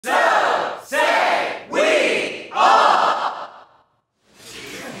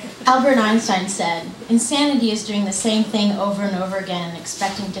Albert Einstein said, "Insanity is doing the same thing over and over again and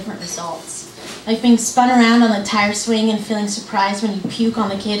expecting different results. Like being spun around on the tire swing and feeling surprised when you puke on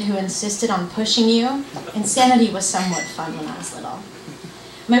the kid who insisted on pushing you. Insanity was somewhat fun when I was little."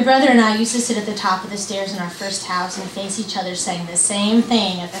 My brother and I used to sit at the top of the stairs in our first house and face each other saying the same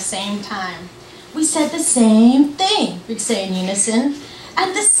thing at the same time. "We said the same thing," we'd say in unison,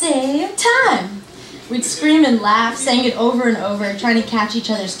 "at the same time." We'd scream and laugh, saying it over and over, trying to catch each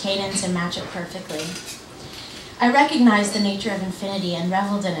other's cadence and match it perfectly. I recognized the nature of infinity and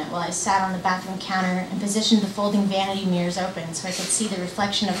reveled in it while I sat on the bathroom counter and positioned the folding vanity mirrors open so I could see the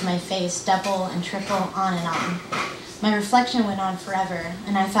reflection of my face double and triple on and on. My reflection went on forever,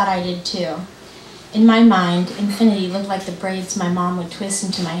 and I thought I did too. In my mind, infinity looked like the braids my mom would twist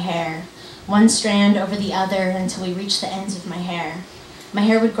into my hair, one strand over the other until we reached the ends of my hair. My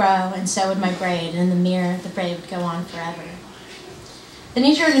hair would grow, and so would my braid, and in the mirror, the braid would go on forever. The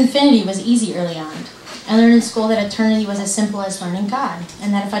nature of infinity was easy early on. I learned in school that eternity was as simple as learning God,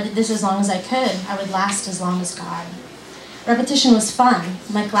 and that if I did this as long as I could, I would last as long as God. Repetition was fun,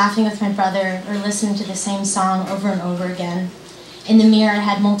 like laughing with my brother or listening to the same song over and over again. In the mirror, I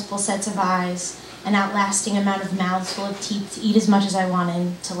had multiple sets of eyes, an outlasting amount of mouths full of teeth to eat as much as I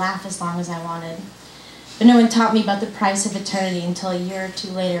wanted, to laugh as long as I wanted. But no one taught me about the price of eternity until a year or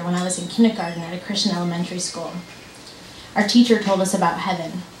two later when I was in kindergarten at a Christian elementary school. Our teacher told us about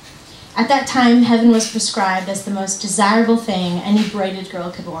heaven. At that time, heaven was prescribed as the most desirable thing any braided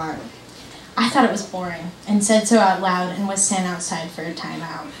girl could want. I thought it was boring, and said so out loud and was sent outside for a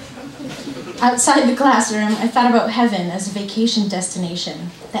timeout. Outside the classroom, I thought about heaven as a vacation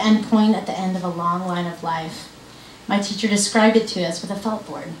destination, the end point at the end of a long line of life. My teacher described it to us with a felt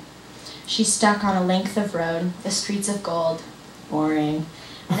board. She stuck on a length of road, the streets of gold, boring,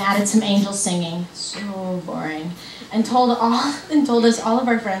 and added some angels singing, so boring, and told us all of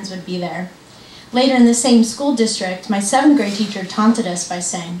our friends would be there. Later in the same school district, my 7th grade teacher taunted us by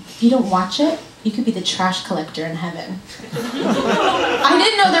saying, "If you don't watch it, you could be the trash collector in heaven." I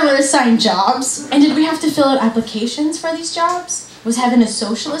didn't know there were assigned jobs, and did we have to fill out applications for these jobs? Was heaven a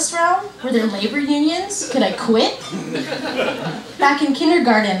socialist realm? Were there labor unions? Could I quit? Back in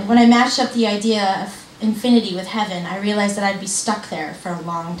kindergarten, when I matched up the idea of infinity with heaven, I realized that I'd be stuck there for a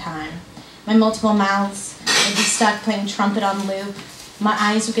long time. My multiple mouths would be stuck playing trumpet on loop. My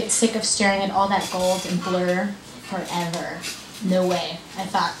eyes would get sick of staring at all that gold and blur forever. No way. I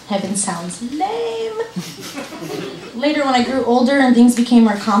thought, heaven sounds lame. Later, when I grew older and things became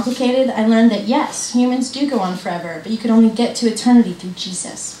more complicated, I learned that yes, humans do go on forever, but you could only get to eternity through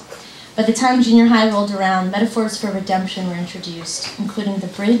Jesus. By the time junior high rolled around, metaphors for redemption were introduced, including the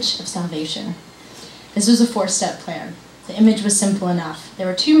bridge of salvation. This was a 4-step plan. The image was simple enough. There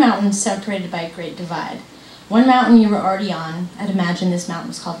were 2 mountains separated by a great divide. One mountain you were already on, I'd imagine this mountain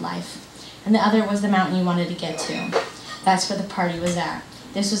was called life, and the other was the mountain you wanted to get to. That's where the party was at.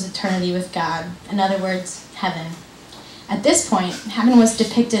 This was eternity with God. In other words, heaven. At this point, heaven was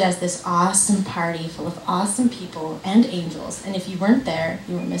depicted as this awesome party full of awesome people and angels, and if you weren't there,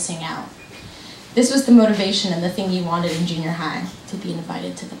 you were missing out. This was the motivation and the thing you wanted in junior high, to be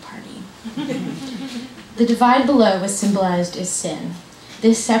invited to the party. The divide below was symbolized as sin.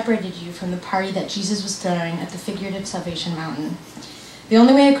 This separated you from the party that Jesus was throwing at the figurative Salvation Mountain. The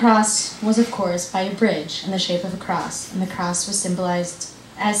only way across was, of course, by a bridge in the shape of a cross, and the cross was symbolized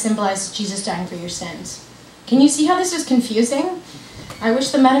Jesus dying for your sins. Can you see how this was confusing? I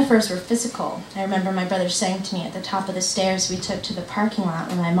wish the metaphors were physical. I remember my brother saying to me at the top of the stairs we took to the parking lot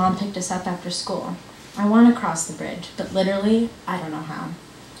when my mom picked us up after school, "I want to cross the bridge, but literally, I don't know how."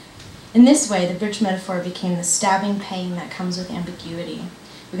 In this way, the bridge metaphor became the stabbing pain that comes with ambiguity.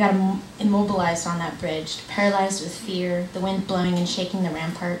 We got immobilized on that bridge, paralyzed with fear, the wind blowing and shaking the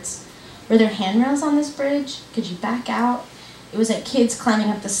ramparts. Were there handrails on this bridge? Could you back out? It was like kids climbing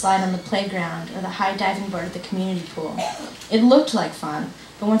up the slide on the playground or the high diving board at the community pool. It looked like fun,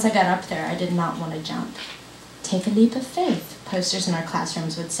 but once I got up there, I did not want to jump. "Take a leap of faith," posters in our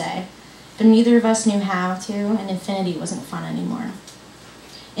classrooms would say. But neither of us knew how to, and infinity wasn't fun anymore.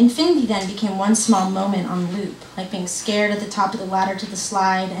 Infinity then became one small moment on loop, like being scared at the top of the ladder to the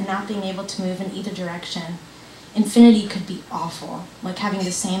slide and not being able to move in either direction. Infinity could be awful, like having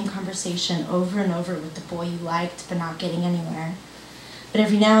the same conversation over and over with the boy you liked but not getting anywhere. But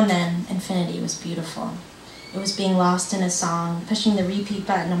every now and then, infinity was beautiful. It was being lost in a song, pushing the repeat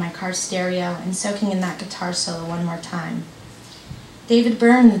button on my car's stereo, and soaking in that guitar solo one more time. David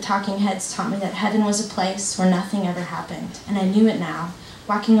Byrne and the Talking Heads taught me that heaven was a place where nothing ever happened, and I knew it now.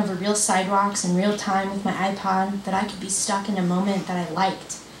 Walking over real sidewalks in real time with my iPod, that I could be stuck in a moment that I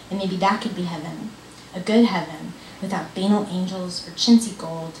liked, and maybe that could be heaven. A good heaven, without banal angels or chintzy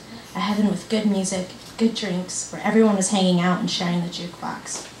gold, a heaven with good music, good drinks, where everyone was hanging out and sharing the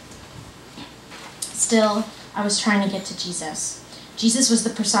jukebox. Still, I was trying to get to Jesus. Jesus was the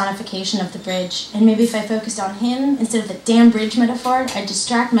personification of the bridge, and maybe if I focused on him instead of the damn bridge metaphor, I'd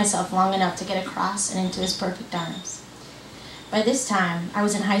distract myself long enough to get across and into his perfect arms. By this time, I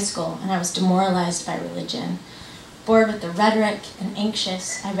was in high school, and I was demoralized by religion. Bored with the rhetoric and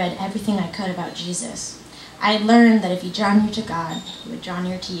anxious, I read everything I could about Jesus. I had learned that if you draw near to God, he would draw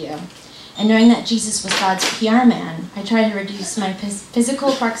near to you. And knowing that Jesus was God's PR man, I tried to reduce my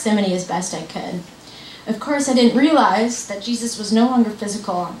physical proximity as best I could. Of course, I didn't realize that Jesus was no longer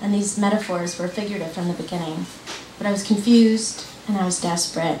physical, and these metaphors were figurative from the beginning. But I was confused, and I was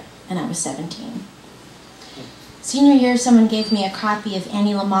desperate, and I was 17. Senior year, someone gave me a copy of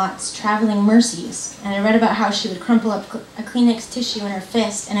Annie Lamott's Traveling Mercies, and I read about how she would crumple up a Kleenex tissue in her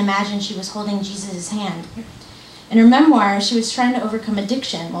fist and imagine she was holding Jesus' hand. In her memoir, she was trying to overcome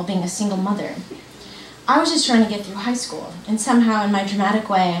addiction while being a single mother. I was just trying to get through high school, and somehow, in my dramatic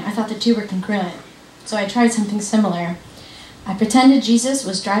way, I thought the two were congruent. So I tried something similar. I pretended Jesus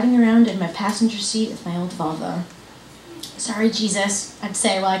was driving around in my passenger seat of my old Volvo. "Sorry, Jesus," I'd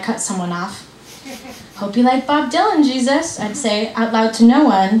say while I cut someone off. "Hope you like Bob Dylan, Jesus," I'd say out loud to no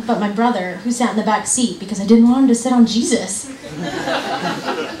one but my brother, who sat in the back seat because I didn't want him to sit on Jesus.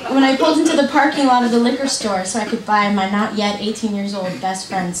 When I pulled into the parking lot of the liquor store so I could buy my not yet 18 years old best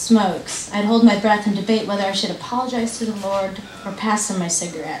friend smokes, I'd hold my breath and debate whether I should apologize to the Lord or pass him my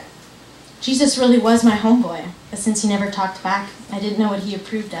cigarette. Jesus really was my homeboy, but since he never talked back, I didn't know what he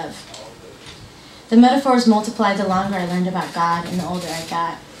approved of. The metaphors multiplied the longer I learned about God and the older I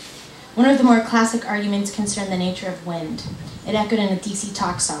got. One of the more classic arguments concerned the nature of wind. It echoed in a DC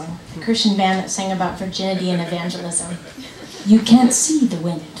Talk song, a Christian band that sang about virginity and evangelism. "You can't see the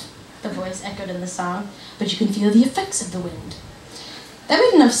wind," the voice echoed in the song, "but you can feel the effects of the wind." That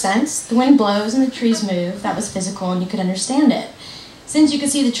made enough sense. The wind blows and the trees move. That was physical and you could understand it. Since you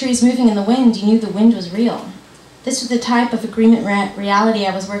could see the trees moving in the wind, you knew the wind was real. This was the type of agreement reality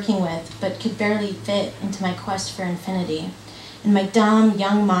I was working with, but could barely fit into my quest for infinity. In my dumb,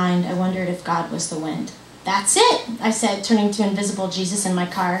 young mind, I wondered if God was the wind. "That's it," I said, turning to invisible Jesus in my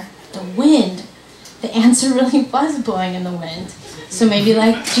car. "The wind." The answer really was blowing in the wind. So maybe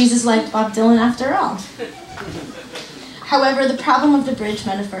Jesus liked Bob Dylan after all. However, the problem of the bridge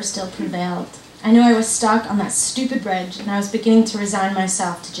metaphor still prevailed. I knew I was stuck on that stupid bridge, and I was beginning to resign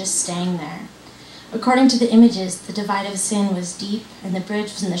myself to just staying there. According to the images, the divide of sin was deep, and the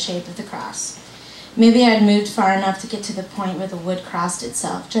bridge was in the shape of the cross. Maybe I had moved far enough to get to the point where the wood crossed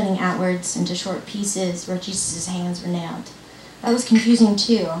itself, jutting outwards into short pieces where Jesus' hands were nailed. That was confusing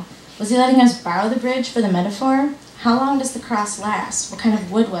too. Was he letting us borrow the bridge for the metaphor? How long does the cross last? What kind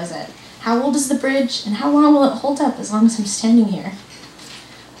of wood was it? How old is the bridge? And how long will it hold up as long as I'm standing here?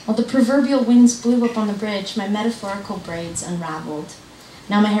 While the proverbial winds blew up on the bridge, my metaphorical braids unraveled.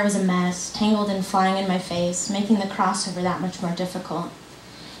 Now my hair was a mess, tangled and flying in my face, making the crossover that much more difficult.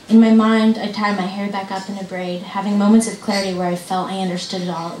 In my mind, I tied my hair back up in a braid, having moments of clarity where I felt I understood it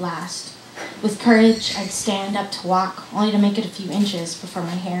all at last. With courage, I'd stand up to walk, only to make it a few inches before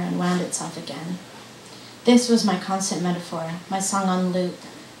my hair unwound itself again. This was my constant metaphor, my song on loop,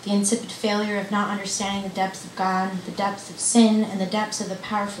 the insipid failure of not understanding the depths of God, the depths of sin, and the depths of the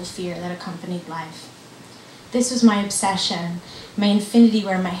powerful fear that accompanied life. This was my obsession, my infinity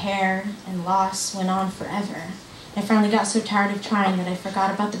where my hair and loss went on forever. I finally got so tired of trying that I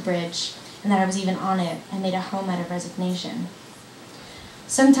forgot about the bridge, and that I was even on it, and made a home out of resignation.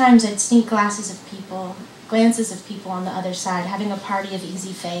 Sometimes I'd sneak glances of people on the other side, having a party of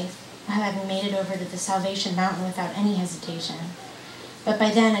easy faith, having made it over to the Salvation Mountain without any hesitation. But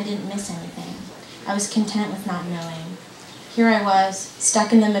by then I didn't miss anything. I was content with not knowing. Here I was,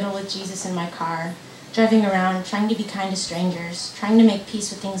 stuck in the middle with Jesus in my car, driving around, trying to be kind to strangers, trying to make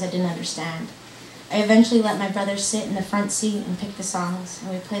peace with things I didn't understand. I eventually let my brother sit in the front seat and pick the songs,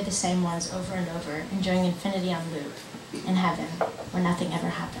 and we played the same ones over and over, enjoying infinity on loop, in heaven, where nothing ever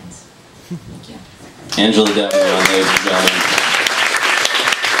happens. Thank you. Angella D'Avingon, ladies and gentlemen.